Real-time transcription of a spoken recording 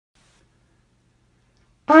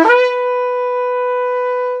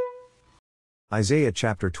Isaiah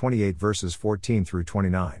chapter 28 verses 14 through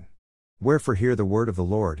 29. Wherefore hear the word of the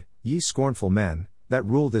Lord, ye scornful men, that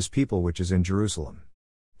rule this people which is in Jerusalem.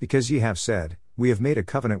 Because ye have said, we have made a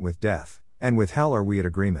covenant with death, and with hell are we at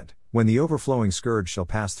agreement, when the overflowing scourge shall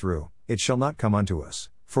pass through, it shall not come unto us,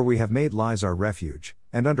 for we have made lies our refuge,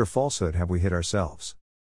 and under falsehood have we hid ourselves.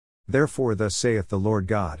 Therefore thus saith the Lord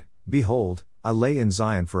God, Behold, I lay in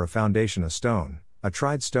Zion for a foundation a stone, a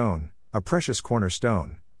tried stone, a precious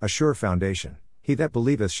cornerstone, a sure foundation, he that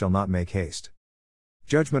believeth shall not make haste.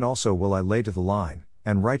 Judgment also will I lay to the line,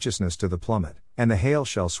 and righteousness to the plummet, and the hail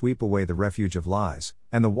shall sweep away the refuge of lies,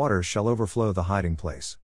 and the waters shall overflow the hiding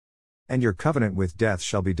place. And your covenant with death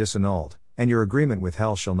shall be disannulled, and your agreement with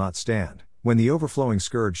hell shall not stand, when the overflowing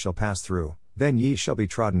scourge shall pass through, then ye shall be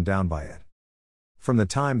trodden down by it. From the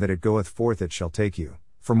time that it goeth forth it shall take you,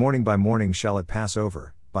 for morning by morning shall it pass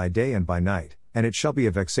over, by day and by night, and it shall be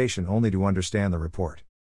a vexation only to understand the report.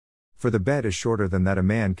 For the bed is shorter than that a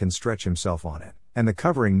man can stretch himself on it, and the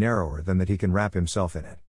covering narrower than that he can wrap himself in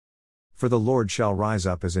it. For the Lord shall rise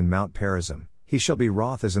up as in Mount Perazim, he shall be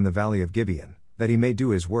wroth as in the valley of Gibeon, that he may do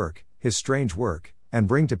his work, his strange work, and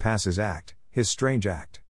bring to pass his act, his strange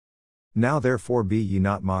act. Now therefore be ye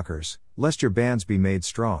not mockers, lest your bands be made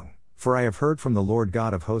strong, for I have heard from the Lord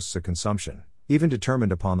God of hosts a consumption, even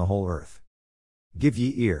determined upon the whole earth. Give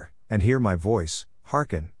ye ear, and hear my voice,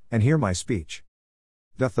 hearken, and hear my speech.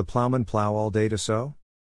 Doth the plowman plow all day to sow?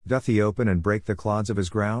 Doth he open and break the clods of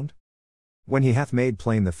his ground? When he hath made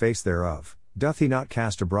plain the face thereof, doth he not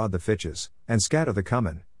cast abroad the fitches, and scatter the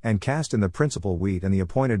cummin, and cast in the principal wheat and the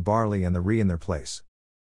appointed barley and the rye in their place?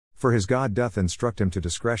 For his God doth instruct him to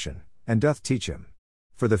discretion, and doth teach him.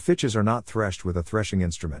 For the fitches are not threshed with a threshing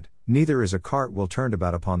instrument, neither is a cart well turned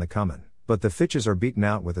about upon the cummin, but the fitches are beaten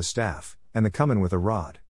out with a staff, and the cummin with a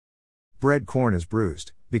rod. Bread corn is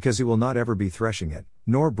bruised, because he will not ever be threshing it,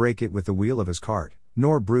 nor break it with the wheel of his cart,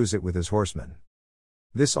 nor bruise it with his horsemen.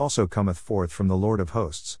 This also cometh forth from the Lord of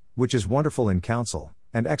hosts, which is wonderful in counsel,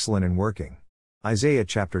 and excellent in working. Isaiah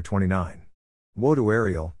chapter 29. Woe to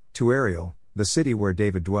Ariel, the city where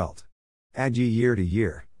David dwelt. Add ye year to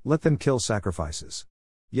year, let them kill sacrifices.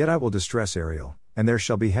 Yet I will distress Ariel, and there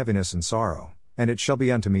shall be heaviness and sorrow, and it shall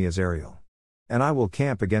be unto me as Ariel. And I will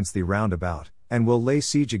camp against thee round about, and will lay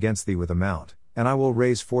siege against thee with a mount, and I will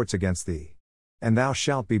raise forts against thee. And thou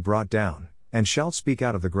shalt be brought down, and shalt speak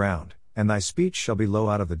out of the ground, and thy speech shall be low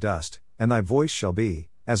out of the dust, and thy voice shall be,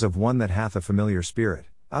 as of one that hath a familiar spirit,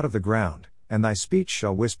 out of the ground, and thy speech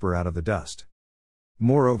shall whisper out of the dust.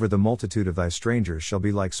 Moreover the multitude of thy strangers shall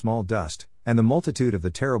be like small dust, and the multitude of the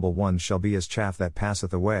terrible ones shall be as chaff that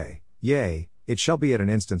passeth away, yea, it shall be at an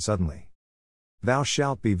instant suddenly. Thou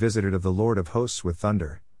shalt be visited of the Lord of hosts with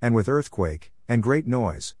thunder, and with earthquake, and great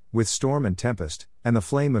noise, with storm and tempest, and the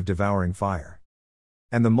flame of devouring fire.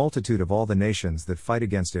 And the multitude of all the nations that fight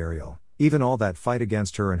against Ariel, even all that fight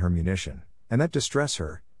against her and her munition, and that distress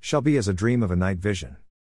her, shall be as a dream of a night vision.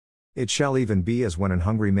 It shall even be as when an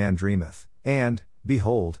hungry man dreameth, and,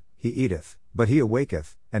 behold, he eateth, but he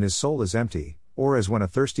awaketh, and his soul is empty, or as when a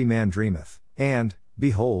thirsty man dreameth, and,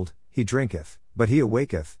 behold, he drinketh, but he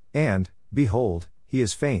awaketh, and, behold, he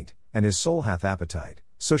is faint, and his soul hath appetite,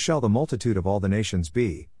 so shall the multitude of all the nations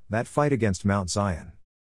be, that fight against Mount Zion.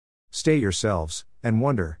 Stay yourselves, and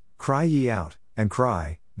wonder, cry ye out, and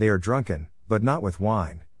cry, they are drunken, but not with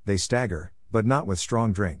wine, they stagger, but not with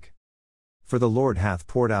strong drink. For the Lord hath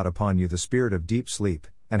poured out upon you the spirit of deep sleep,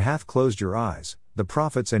 and hath closed your eyes, the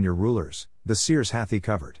prophets and your rulers, the seers hath he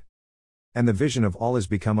covered. And the vision of all is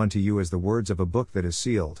become unto you as the words of a book that is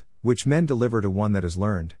sealed, which men deliver to one that is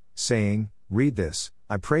learned, saying, Read this,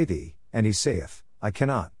 I pray thee, and he saith, I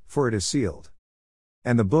cannot, for it is sealed.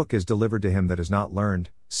 And the book is delivered to him that is not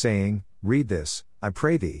learned, saying, Read this, I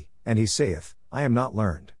pray thee, and he saith, I am not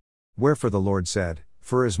learned. Wherefore the Lord said,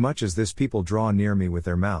 Forasmuch as this people draw near me with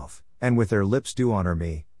their mouth, and with their lips do honor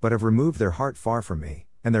me, but have removed their heart far from me,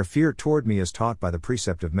 and their fear toward me is taught by the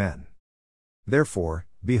precept of men. Therefore,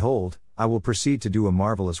 behold, I will proceed to do a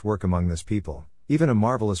marvelous work among this people, even a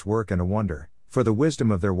marvelous work and a wonder, for the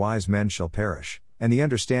wisdom of their wise men shall perish, and the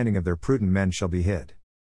understanding of their prudent men shall be hid.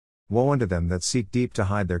 Woe unto them that seek deep to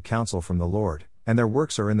hide their counsel from the Lord, and their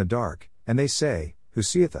works are in the dark, and they say, Who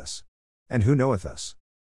seeth us? And who knoweth us?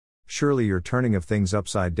 Surely your turning of things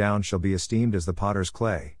upside down shall be esteemed as the potter's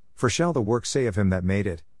clay, for shall the work say of him that made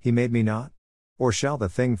it, He made me not? Or shall the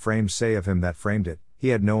thing framed say of him that framed it, He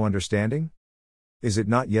had no understanding? Is it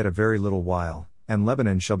not yet a very little while, and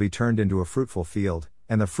Lebanon shall be turned into a fruitful field,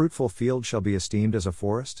 and the fruitful field shall be esteemed as a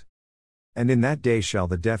forest? And in that day shall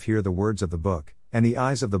the deaf hear the words of the book, and the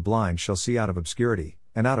eyes of the blind shall see out of obscurity,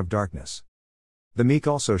 and out of darkness. The meek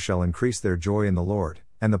also shall increase their joy in the Lord,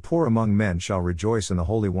 and the poor among men shall rejoice in the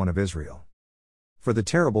Holy One of Israel. For the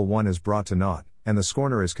terrible one is brought to naught, and the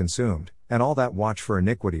scorner is consumed, and all that watch for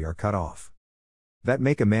iniquity are cut off. That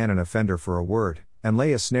make a man an offender for a word, and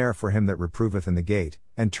lay a snare for him that reproveth in the gate,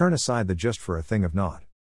 and turn aside the just for a thing of naught.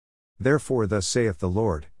 Therefore thus saith the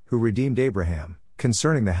Lord, who redeemed Abraham,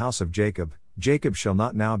 concerning the house of Jacob, Jacob shall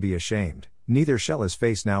not now be ashamed, neither shall his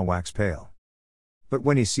face now wax pale. But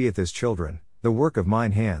when he seeth his children, the work of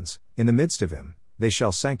mine hands, in the midst of him, they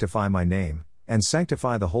shall sanctify my name, and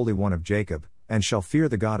sanctify the Holy One of Jacob, and shall fear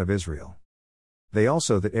the God of Israel. They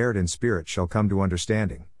also that erred in spirit shall come to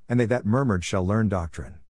understanding, and they that murmured shall learn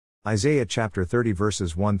doctrine. Isaiah chapter 30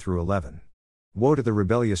 verses 1 through 11. Woe to the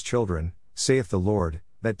rebellious children, saith the Lord,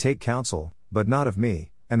 that take counsel, but not of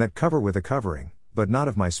me, and that cover with a covering, but not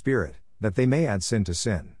of my spirit, that they may add sin to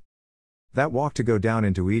sin. That walk to go down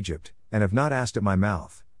into Egypt, and have not asked at my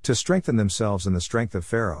mouth, to strengthen themselves in the strength of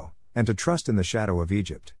Pharaoh, and to trust in the shadow of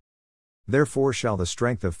Egypt. Therefore shall the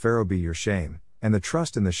strength of Pharaoh be your shame, and the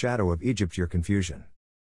trust in the shadow of Egypt your confusion.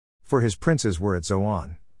 For his princes were at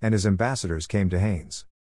Zoan, and his ambassadors came to Hanes.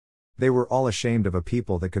 They were all ashamed of a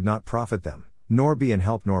people that could not profit them, nor be in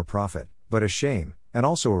help nor profit, but a shame, and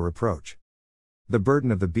also a reproach. The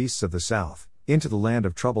burden of the beasts of the south, into the land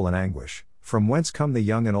of trouble and anguish, from whence come the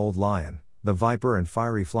young and old lion, the viper and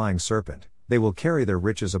fiery flying serpent, they will carry their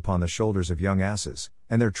riches upon the shoulders of young asses,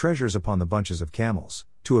 and their treasures upon the bunches of camels,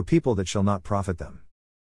 to a people that shall not profit them.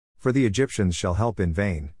 For the Egyptians shall help in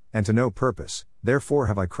vain, and to no purpose, therefore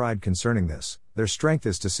have I cried concerning this, their strength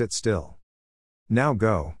is to sit still. Now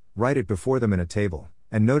go, write it before them in a table,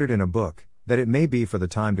 and note it in a book, that it may be for the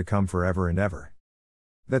time to come forever and ever.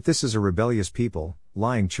 That this is a rebellious people,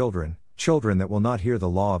 lying children, children that will not hear the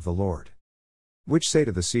law of the Lord. Which say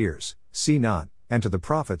to the seers, see not, and to the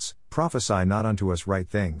prophets, prophesy not unto us right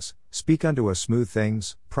things, speak unto us smooth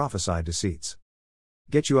things, prophesy deceits.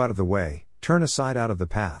 Get you out of the way, turn aside out of the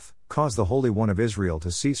path, cause the Holy One of Israel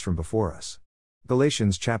to cease from before us.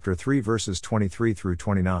 Galatians chapter 3 verses 23 through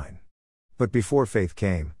 29. But before faith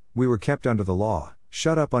came, we were kept under the law,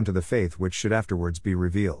 shut up unto the faith which should afterwards be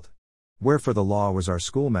revealed. Wherefore the law was our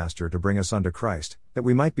schoolmaster to bring us unto Christ, that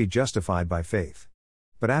we might be justified by faith.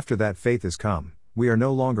 But after that faith is come, we are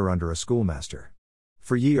no longer under a schoolmaster.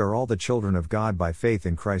 For ye are all the children of God by faith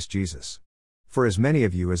in Christ Jesus. For as many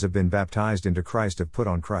of you as have been baptized into Christ have put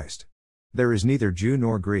on Christ. There is neither Jew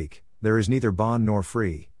nor Greek, there is neither bond nor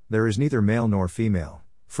free, there is neither male nor female,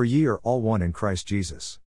 for ye are all one in Christ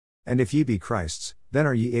Jesus. And if ye be Christ's, then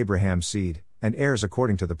are ye Abraham's seed, and heirs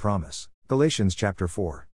according to the promise. Galatians chapter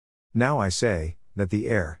 4. Now I say, that the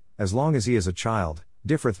heir, as long as he is a child,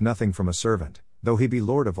 differeth nothing from a servant, though he be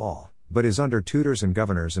Lord of all, but is under tutors and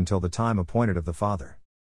governors until the time appointed of the Father.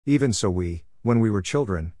 Even so we, when we were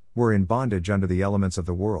children, were in bondage under the elements of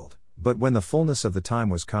the world, but when the fullness of the time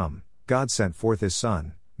was come, God sent forth his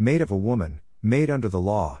Son, made of a woman, made under the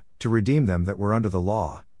law, to redeem them that were under the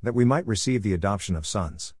law, that we might receive the adoption of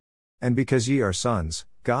sons. And because ye are sons,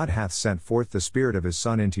 God hath sent forth the Spirit of his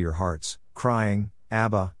Son into your hearts, crying,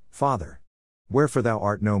 Abba, Father. Wherefore thou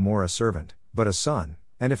art no more a servant, but a son,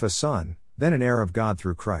 and if a son, then an heir of God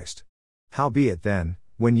through Christ. Howbeit then,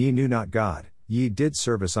 when ye knew not God, ye did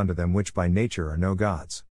service unto them which by nature are no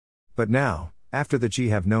gods. But now, after that ye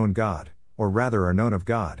have known God, or rather are known of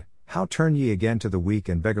God, how turn ye again to the weak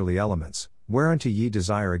and beggarly elements, whereunto ye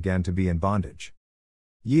desire again to be in bondage?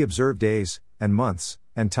 Ye observe days, and months,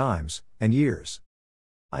 and times, and years.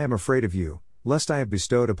 I am afraid of you, lest I have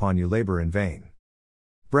bestowed upon you labor in vain.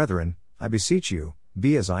 Brethren, I beseech you,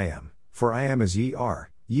 be as I am, for I am as ye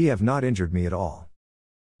are, ye have not injured me at all.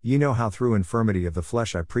 Ye know how through infirmity of the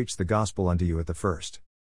flesh I preached the gospel unto you at the first.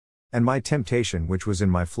 And my temptation which was in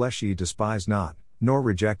my flesh ye despised not, nor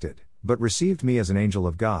rejected, but received me as an angel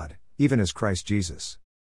of God, even as Christ Jesus.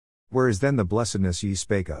 Where is then the blessedness ye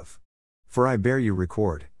spake of? For I bear you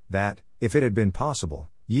record, that, if it had been possible,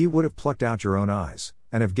 ye would have plucked out your own eyes,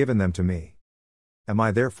 and have given them to me. Am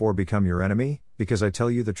I therefore become your enemy, because I tell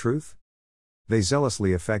you the truth? They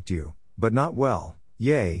zealously affect you, but not well,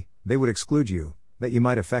 yea, they would exclude you, that ye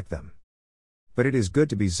might affect them. But it is good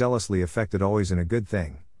to be zealously affected always in a good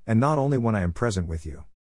thing, and not only when I am present with you.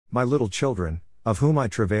 My little children, of whom I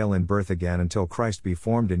travail in birth again until Christ be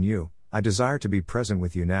formed in you, I desire to be present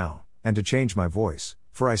with you now, and to change my voice,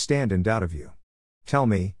 for I stand in doubt of you. Tell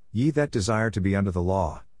me, ye that desire to be under the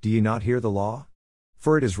law, do ye not hear the law?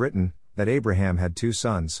 For it is written, that Abraham had 2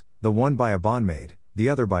 sons, the one by a bondmaid, the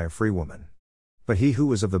other by a free woman. But he who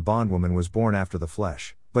was of the bondwoman was born after the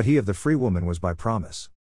flesh, but he of the free woman was by promise.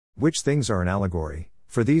 Which things are an allegory,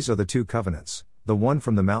 for these are the 2 covenants, the one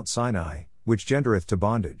from the Mount Sinai, which gendereth to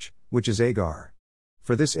bondage, which is Agar.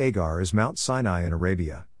 For this Agar is Mount Sinai in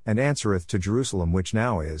Arabia, and answereth to Jerusalem which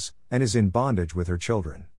now is, and is in bondage with her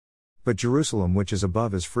children. But Jerusalem which is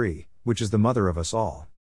above is free, which is the mother of us all.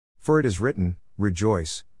 For it is written,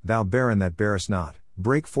 Rejoice, thou barren that bearest not,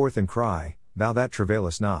 break forth and cry, thou that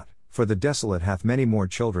travailest not, for the desolate hath many more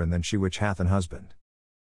children than she which hath an husband.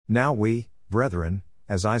 Now we, brethren,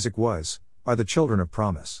 as Isaac was, are the children of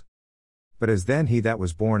promise. But as then he that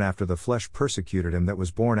was born after the flesh persecuted him that was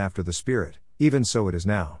born after the Spirit, even so it is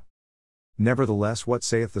now. Nevertheless, what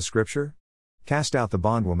saith the Scripture? Cast out the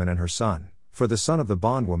bondwoman and her son, for the son of the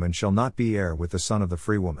bondwoman shall not be heir with the son of the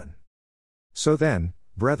free woman. So then,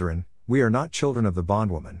 brethren, we are not children of the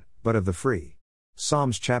bondwoman, but of the free.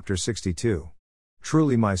 Psalms chapter 62.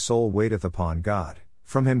 Truly my soul waiteth upon God,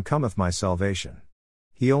 from him cometh my salvation.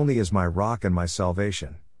 He only is my rock and my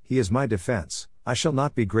salvation, he is my defense, I shall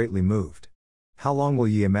not be greatly moved. How long will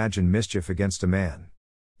ye imagine mischief against a man?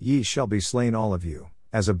 Ye shall be slain all of you,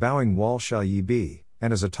 as a bowing wall shall ye be,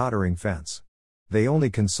 and as a tottering fence. They only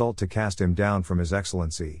consult to cast him down from his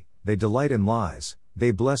excellency, they delight in lies, they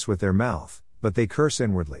bless with their mouth, but they curse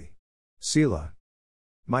inwardly. Selah.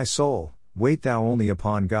 My soul, wait thou only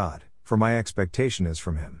upon God, for my expectation is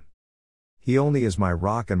from him. He only is my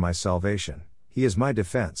rock and my salvation, he is my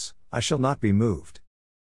defense, I shall not be moved.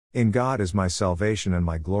 In God is my salvation and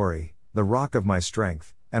my glory, the rock of my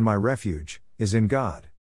strength, and my refuge, is in God.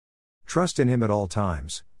 Trust in him at all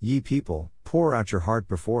times, ye people, pour out your heart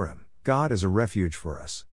before him, God is a refuge for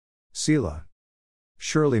us. Selah.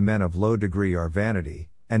 Surely men of low degree are vanity,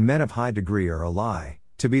 and men of high degree are a lie,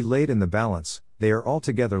 to be laid in the balance, they are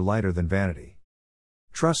altogether lighter than vanity.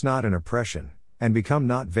 Trust not in oppression, and become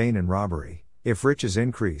not vain in robbery, if riches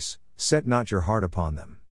increase, set not your heart upon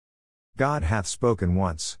them. God hath spoken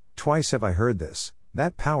once, twice have I heard this,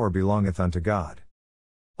 that power belongeth unto God.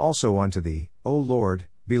 Also unto thee, O Lord,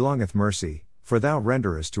 belongeth mercy, for thou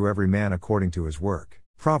renderest to every man according to his work.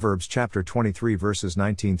 Proverbs chapter 23 verses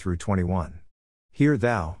 19 through 21. Hear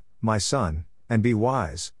thou, my son, and be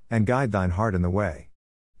wise, and guide thine heart in the way.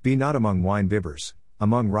 Be not among wine-bibbers,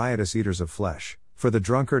 among riotous eaters of flesh, for the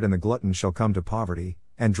drunkard and the glutton shall come to poverty,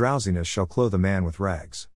 and drowsiness shall clothe a man with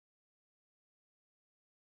rags.